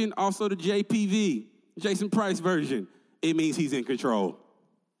definition, also the JPV, Jayson Price version. It means he's in control.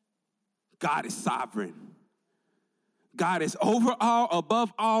 God is sovereign. God is over all,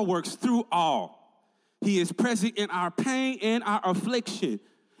 above all, works through all. He is present in our pain and our affliction.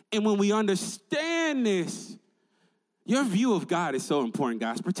 And when we understand this, your view of God is so important,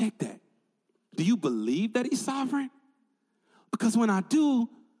 guys. Protect that. Do you believe that he's sovereign? Because when I do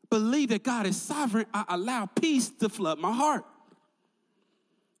believe that God is sovereign, I allow peace to flood my heart.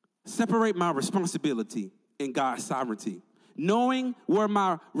 Separate my responsibility and God's sovereignty. Knowing where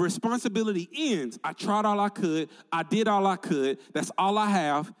my responsibility ends, I tried all I could. I did all I could. That's all I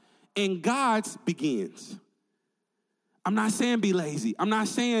have. And God's begins. I'm not saying be lazy. I'm not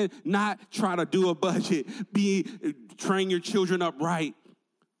saying not try to do a budget, train your children up right,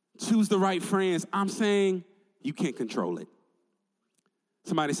 choose the right friends. I'm saying you can't control it.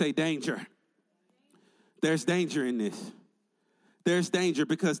 Somebody say danger. There's danger in this. There's danger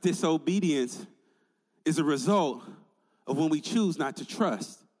because disobedience is a result of when we choose not to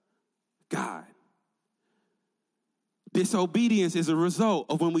trust God. Disobedience is a result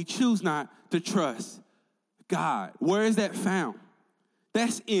of when we choose not to trust God. Where is that found?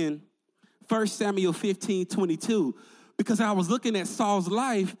 That's in 1 Samuel 15:22. Because I was looking at Saul's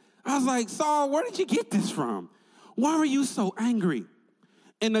life, I was like, Saul, where did you get this from? Why were you so angry?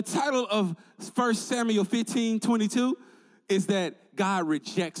 And the title of 1 Samuel 15:22 is that God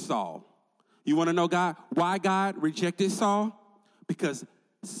rejects Saul. You want to know why God rejected Saul? Because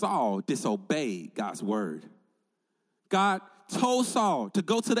Saul disobeyed God's word. God told Saul to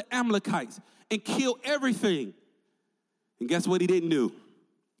go to the Amalekites and kill everything. And guess what he didn't do?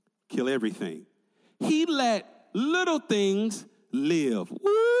 Kill everything. He let little things live.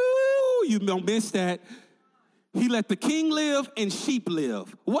 Woo! You don't miss that. He let the king live and sheep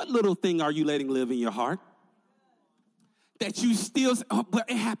live. What little thing are you letting live in your heart? That you still, but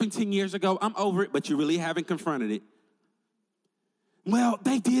it happened 10 years ago. I'm over it, but you really haven't confronted it. Well,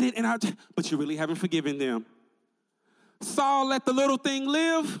 they did it, but you really haven't forgiven them. Saul let the little thing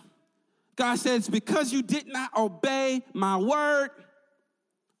live. God says, because you did not obey my word,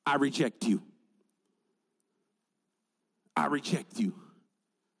 I reject you. I reject you.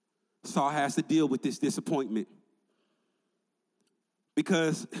 Saul has to deal with this disappointment.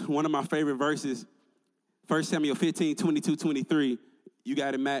 Because one of my favorite verses, 1 Samuel 15:22-23, you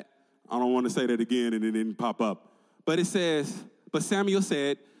got it, Matt? I don't want to say that again and it didn't pop up. But it says, but Samuel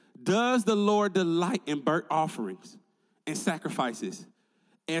said, does the Lord delight in burnt offerings and sacrifices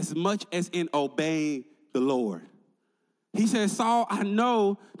as much as in obeying the Lord? He says, Saul, I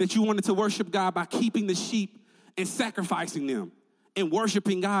know that you wanted to worship God by keeping the sheep and sacrificing them and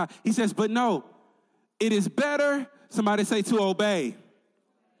worshiping God. He says, but no, it is better, somebody say, to obey.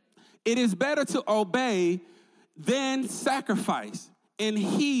 It is better to obey than sacrifice, and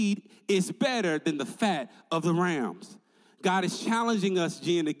heed is better than the fat of the rams. God is challenging us,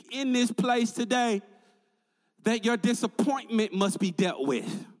 Gina, in this place today, that your disappointment must be dealt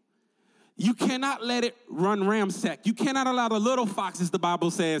with. You cannot let it run ramsack. You cannot allow the little foxes, the Bible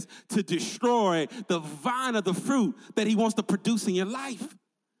says, to destroy the vine of the fruit that he wants to produce in your life.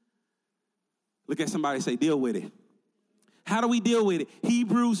 Look at somebody and say, deal with it. How do we deal with it?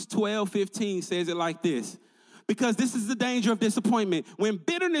 Hebrews 12:15 says it like this. Because this is the danger of disappointment. When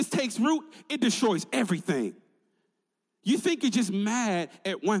bitterness takes root, it destroys everything. You think you're just mad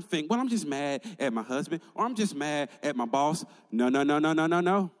at one thing. Well, I'm just mad at my husband, or I'm just mad at my boss.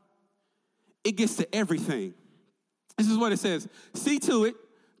 No. It gets to everything. This is what it says. See to it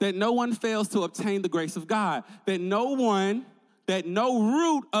that no one fails to obtain the grace of God. That no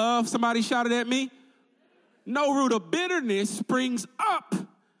root of, somebody shouted at me, no root of bitterness springs up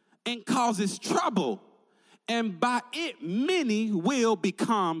and causes trouble. And by it, many will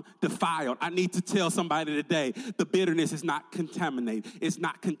become defiled. I need to tell somebody today, the bitterness is not contaminated. It's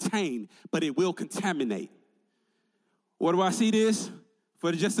not contained, but it will contaminate. Where do I see this?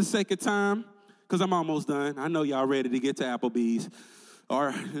 For just the sake of time, because I'm almost done. I know y'all ready to get to Applebee's.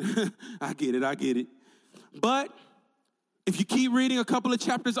 Or, I get it. But if you keep reading a couple of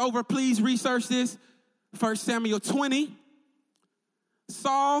chapters over, please research this. 1 Samuel 20.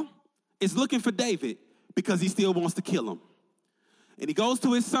 Saul is looking for David because he still wants to kill him. And he goes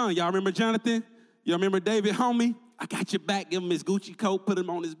to his son. Y'all remember Jonathan? Y'all remember David, homie? I got your back. Give him his Gucci coat. Put him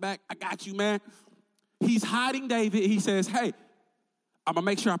on his back. I got you, man. He's hiding David. He says, hey, I'm going to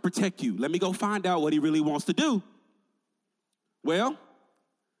make sure I protect you. Let me go find out what he really wants to do. Well,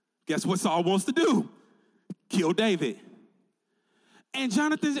 guess what Saul wants to do? Kill David. And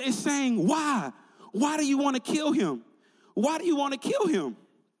Jonathan is saying, why? Why do you want to kill him? Why do you want to kill him?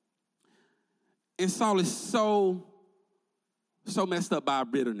 And Saul is so messed up by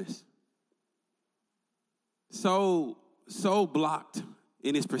bitterness. So blocked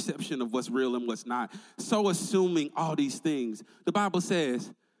in his perception of what's real and what's not. So assuming all these things, the Bible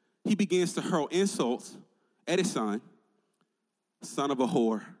says he begins to hurl insults at his son of a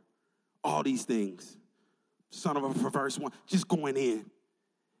whore, all these things, son of a perverse one, just going in.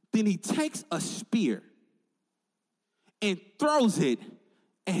 Then he takes a spear and throws it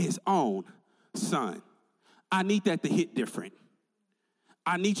at his own son. I need that to hit different.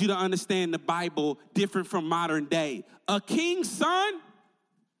 I need you to understand the Bible different from modern day. A king's son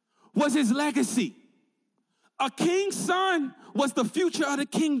was his legacy. A king's son was the future of the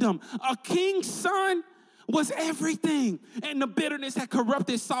kingdom. A king's son was everything. And the bitterness had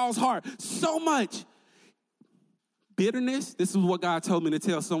corrupted Saul's heart so much. Bitterness, this is what God told me to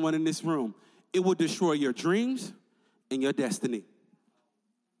tell someone in this room. It will destroy your dreams and your destiny.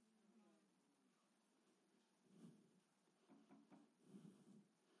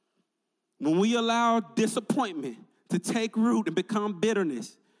 When we allow disappointment to take root and become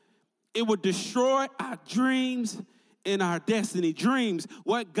bitterness, it will destroy our dreams and our destiny. Dreams,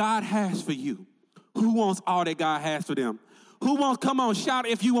 what God has for you. Who wants all that God has for them? Who wants, come on, shout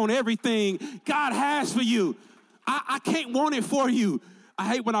if you want everything God has for you. I can't want it for you. I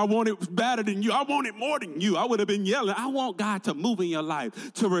hate when I want it better than you. I want it more than you. I would have been yelling. I want God to move in your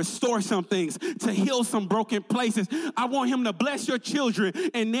life, to restore some things, to heal some broken places. I want him to bless your children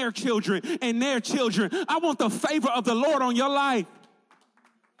and their children and their children. I want the favor of the Lord on your life.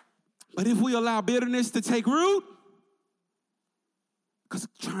 But if we allow bitterness to take root, because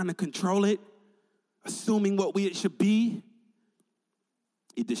trying to control it, assuming what it should be,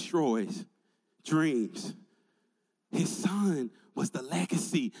 it destroys dreams. His son was the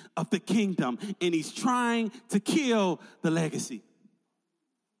legacy of the kingdom, and he's trying to kill the legacy.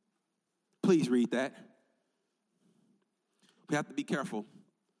 Please read that. We have to be careful,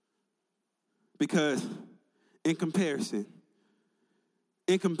 because in comparison,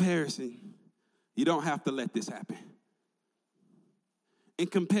 you don't have to let this happen. In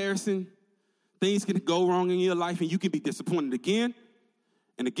comparison, things can go wrong in your life, and you can be disappointed again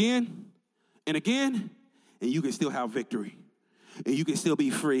and again and again, and you can still have victory, and you can still be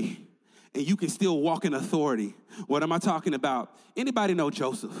free, and you can still walk in authority. What am I talking about? Anybody know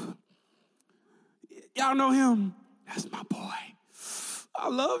Joseph? Y'all know him? That's my boy. I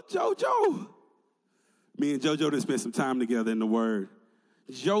love JoJo. Me and JoJo done spent some time together in the Word.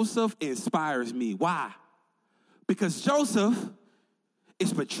 Joseph inspires me. Why? Because Joseph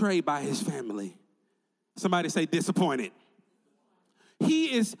is betrayed by his family. Somebody say disappointed.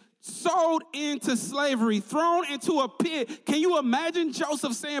 He is sold into slavery, thrown into a pit. Can you imagine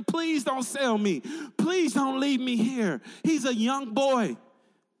Joseph saying, please don't sell me. Please don't leave me here. He's a young boy,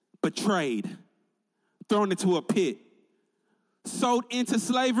 betrayed, thrown into a pit, sold into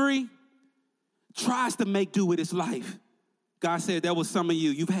slavery, tries to make do with his life. God said that was some of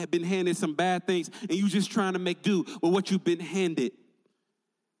you. You've been handed some bad things, and you're just trying to make do with what you've been handed.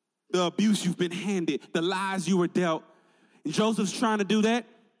 The abuse you've been handed, the lies you were dealt. And Joseph's trying to do that.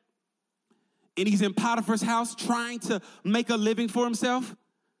 And he's in Potiphar's house trying to make a living for himself.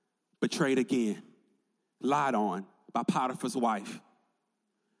 Betrayed again. Lied on by Potiphar's wife.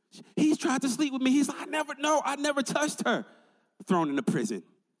 He's tried to sleep with me. He's like, I never touched her. Thrown into prison.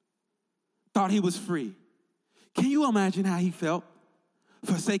 Thought he was free. Can you imagine how he felt?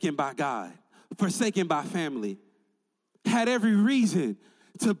 Forsaken by God. Forsaken by family. Had every reason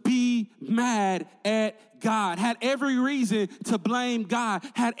to be mad at God. Had every reason to blame God.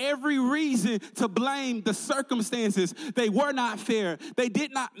 Had every reason to blame the circumstances. They were not fair. They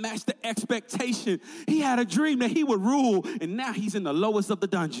did not match the expectation. He had a dream that he would rule, and now he's in the lowest of the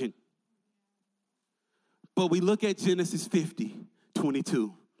dungeon. But we look at Genesis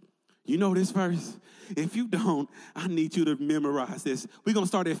 50:22. You know this verse? If you don't, I need you to memorize this. We're going to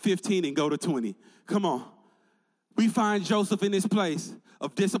start at 15 and go to 20. Come on. We find Joseph in this place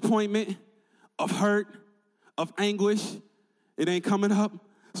of disappointment, of hurt, of anguish. It ain't coming up,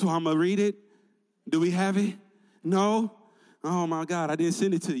 so I'm going to read it. Do we have it? No? Oh, my God, I didn't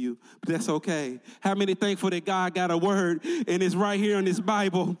send it to you, but that's okay. How many thankful that God got a word, and it's right here in this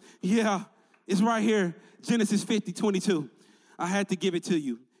Bible? Yeah, it's right here, Genesis 50:22. I had to give it to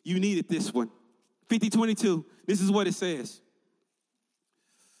you. You needed this one. 50:22, this is what it says.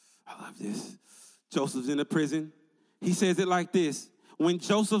 I love this. Joseph's in the prison. He says it like this. When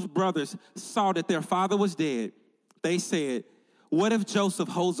Joseph's brothers saw that their father was dead, they said, what if Joseph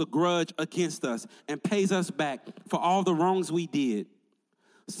holds a grudge against us and pays us back for all the wrongs we did?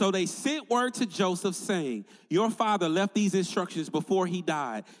 So they sent word to Joseph saying, your father left these instructions before he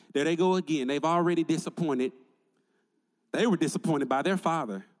died. There they go again. They've already disappointed. They were disappointed by their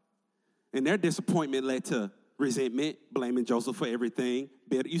father. And their disappointment led to resentment, blaming Joseph for everything.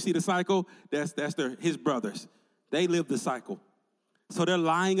 Bitter. You see the cycle? That's his brothers. They live the cycle. So they're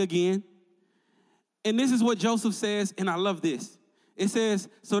lying again. And this is what Joseph says, and I love this. It says,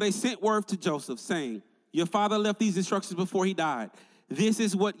 so they sent word to Joseph saying, your father left these instructions before he died. This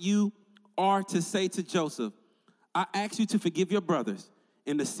is what you are to say to Joseph. I ask you to forgive your brothers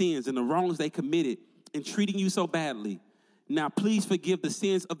and the sins and the wrongs they committed in treating you so badly. Now please forgive the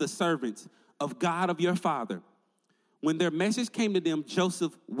sins of the servants of God of your father. When their message came to them,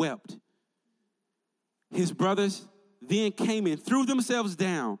 Joseph wept. His brothers then came and threw themselves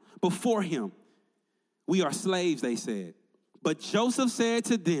down before him. We are slaves, they said. But Joseph said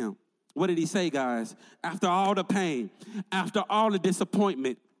to them, what did he say, guys? After all the pain, after all the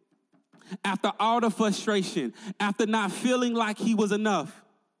disappointment, after all the frustration, after not feeling like he was enough,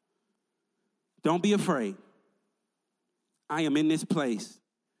 don't be afraid. I am in this place.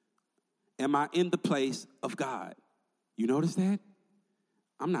 Am I in the place of God? You notice that?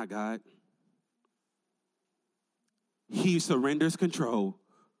 I'm not God. He surrenders control.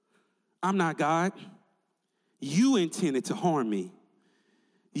 I'm not God. You intended to harm me.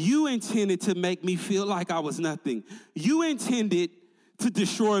 You intended to make me feel like I was nothing. You intended to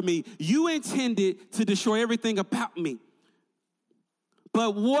destroy me. You intended to destroy everything about me.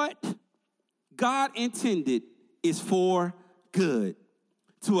 But what God intended is for good,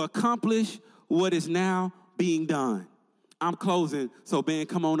 to accomplish what is now being done. I'm closing, so Ben,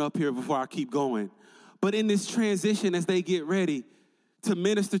 come on up here before I keep going. But in this transition, as they get ready to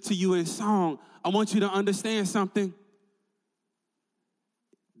minister to you in song, I want you to understand something.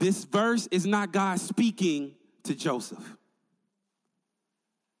 This verse is not God speaking to Joseph.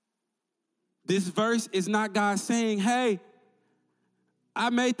 This verse is not God saying, hey, I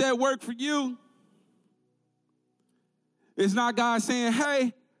made that work for you. It's not God saying,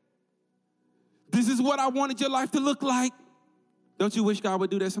 hey, this is what I wanted your life to look like. Don't you wish God would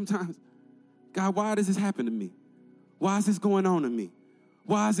do that sometimes? God, why does this happen to me? Why is this going on to me?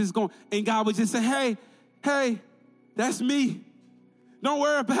 Why is this going? And God would just say, hey, that's me. Don't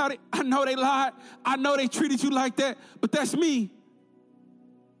worry about it. I know they lied. I know they treated you like that, but that's me.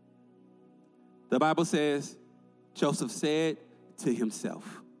 The Bible says Joseph said to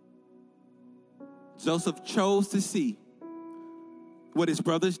himself. Joseph chose to see what his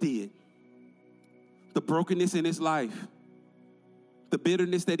brothers did, the brokenness in his life, the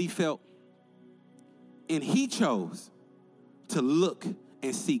bitterness that he felt, and he chose to look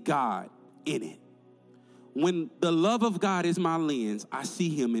and see God in it. When the love of God is my lens, I see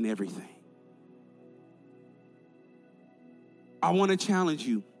him in everything. I want to challenge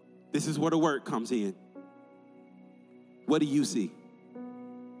you. This is where the word comes in. What do you see?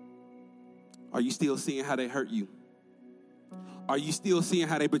 Are you still seeing how they hurt you? Are you still seeing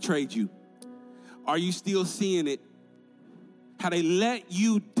how they betrayed you? Are you still seeing it, how they let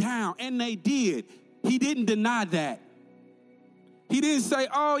you down? And they did. He didn't deny that. He didn't say,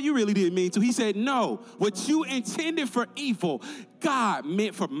 oh, you really didn't mean to. He said, no, what you intended for evil, God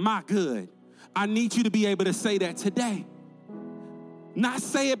meant for my good. I need you to be able to say that today. Not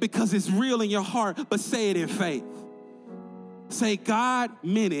say it because it's real in your heart, but say it in faith. Say, God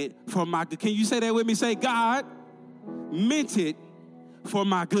meant it for my good. Can you say that with me? Say, God meant it for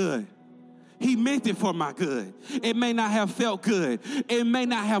my good. He meant it for my good. It may not have felt good. It may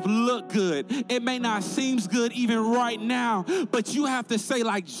not have looked good. It may not seem good even right now. But you have to say,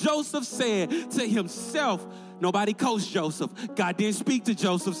 like Joseph said to himself, nobody coached Joseph. God didn't speak to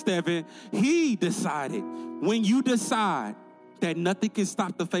Joseph, Stephen. He decided. When you decide that nothing can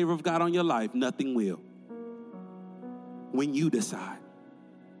stop the favor of God on your life, nothing will. When you decide.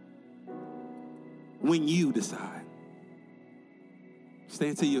 When you decide.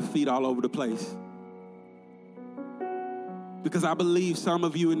 Stand to your feet all over the place. Because I believe some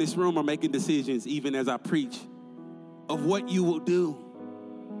of you in this room are making decisions, even as I preach, of what you will do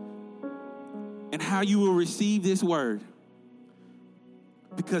and how you will receive this word.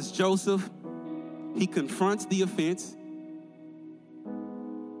 Because Joseph, he confronts the offense.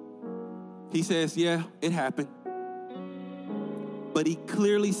 He says, yeah, it happened. But he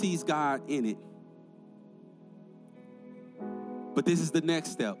clearly sees God in it. But this is the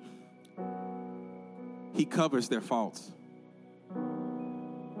next step. He covers their faults.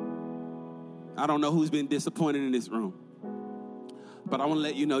 I don't know who's been disappointed in this room, but I want to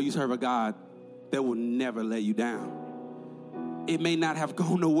let you know you serve a God that will never let you down. It may not have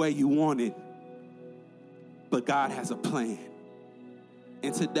gone the way you wanted, but God has a plan.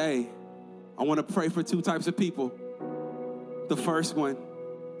 And today, I want to pray for two types of people. The first one,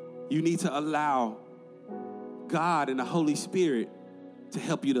 you need to allow God and the Holy Spirit to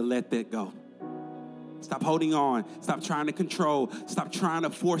help you to let that go. Stop holding on. Stop trying to control. Stop trying to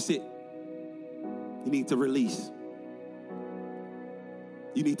force it. You need to release.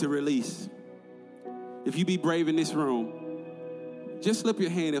 You need to release. If you be brave in this room, just slip your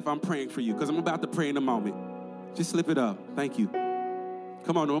hand if I'm praying for you, because I'm about to pray in a moment. Just slip it up. Thank you.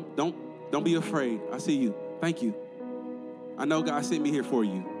 Come on, don't be afraid. I see you. Thank you. I know God sent me here for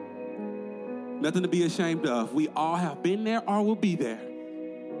you. Nothing to be ashamed of. We all have been there or will be there.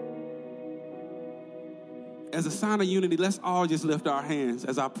 As a sign of unity, let's all just lift our hands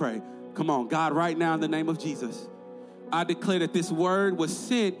as I pray. Come on, God, right now in the name of Jesus, I declare that this word was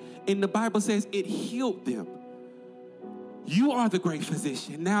sent, and the Bible says it healed them. You are the great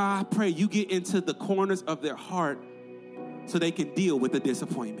physician. Now I pray you get into the corners of their heart so they can deal with the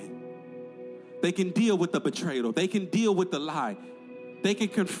disappointment. They can deal with the betrayal. They can deal with the lie. They can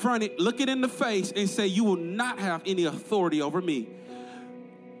confront it, look it in the face, and say, you will not have any authority over me.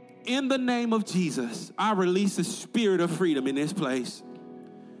 In the name of Jesus, I release the spirit of freedom in this place.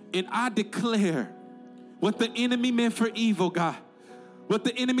 And I declare what the enemy meant for evil, God, what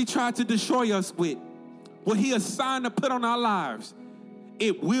the enemy tried to destroy us with, what he assigned to put on our lives,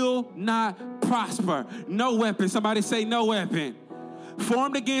 it will not prosper. No weapon, somebody say no weapon,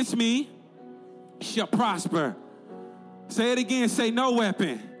 formed against me shall prosper. Say it again, say no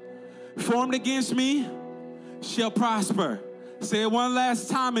weapon formed against me shall prosper. Say it one last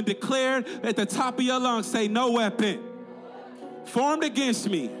time and declare at the top of your lungs, say no weapon formed against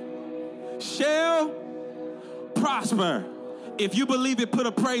me shall prosper. If you believe it, put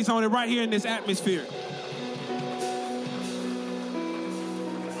a praise on it right here in this atmosphere.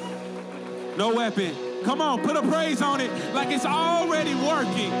 No weapon. Come on, put a praise on it like it's already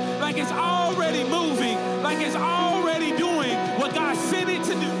working, like it's already moving, like it's already doing what God sent it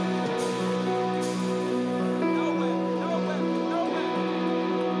to do.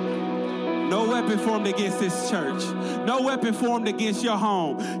 No weapon formed against this church. No weapon formed against your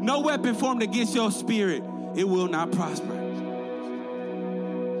home. No weapon formed against your spirit. It will not prosper.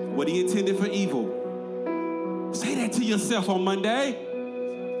 What he intended for evil. Say that to yourself on Monday.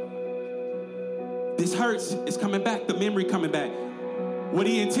 This hurts. It's coming back. The memory coming back. What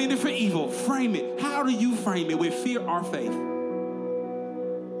he intended for evil, frame it. How do you frame it? With fear or faith?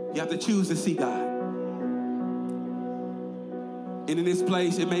 You have to choose to see God. And in this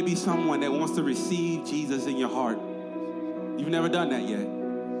place, it may be someone that wants to receive Jesus in your heart. You've never done that yet.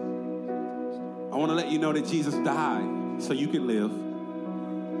 I want to let you know that Jesus died so you can live.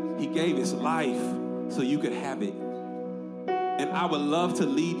 He gave his life so you could have it. And I would love to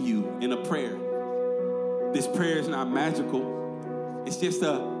lead you in a prayer. This prayer is not magical. It's just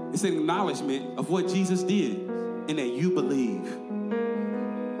an acknowledgement of what Jesus did and that you believe.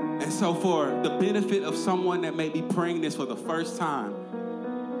 And so for the benefit of someone that may be praying this for the first time,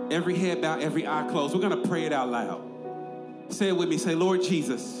 every head bowed, every eye closed, we're going to pray it out loud. Say it with me. Say, Lord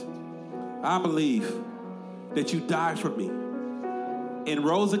Jesus, I believe that you died for me and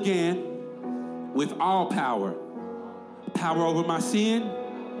rose again with all power. Power over my sin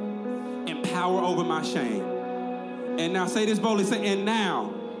and power over my shame. And now say this boldly. Say, and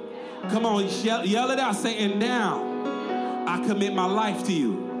now. Come on, yell it out. Say, and now I commit my life to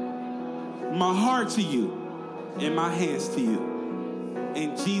you, my heart to you, and my hands to you.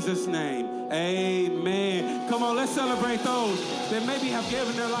 In Jesus' name, amen. Come on, let's celebrate those that maybe have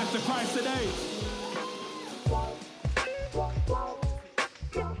given their life to Christ today.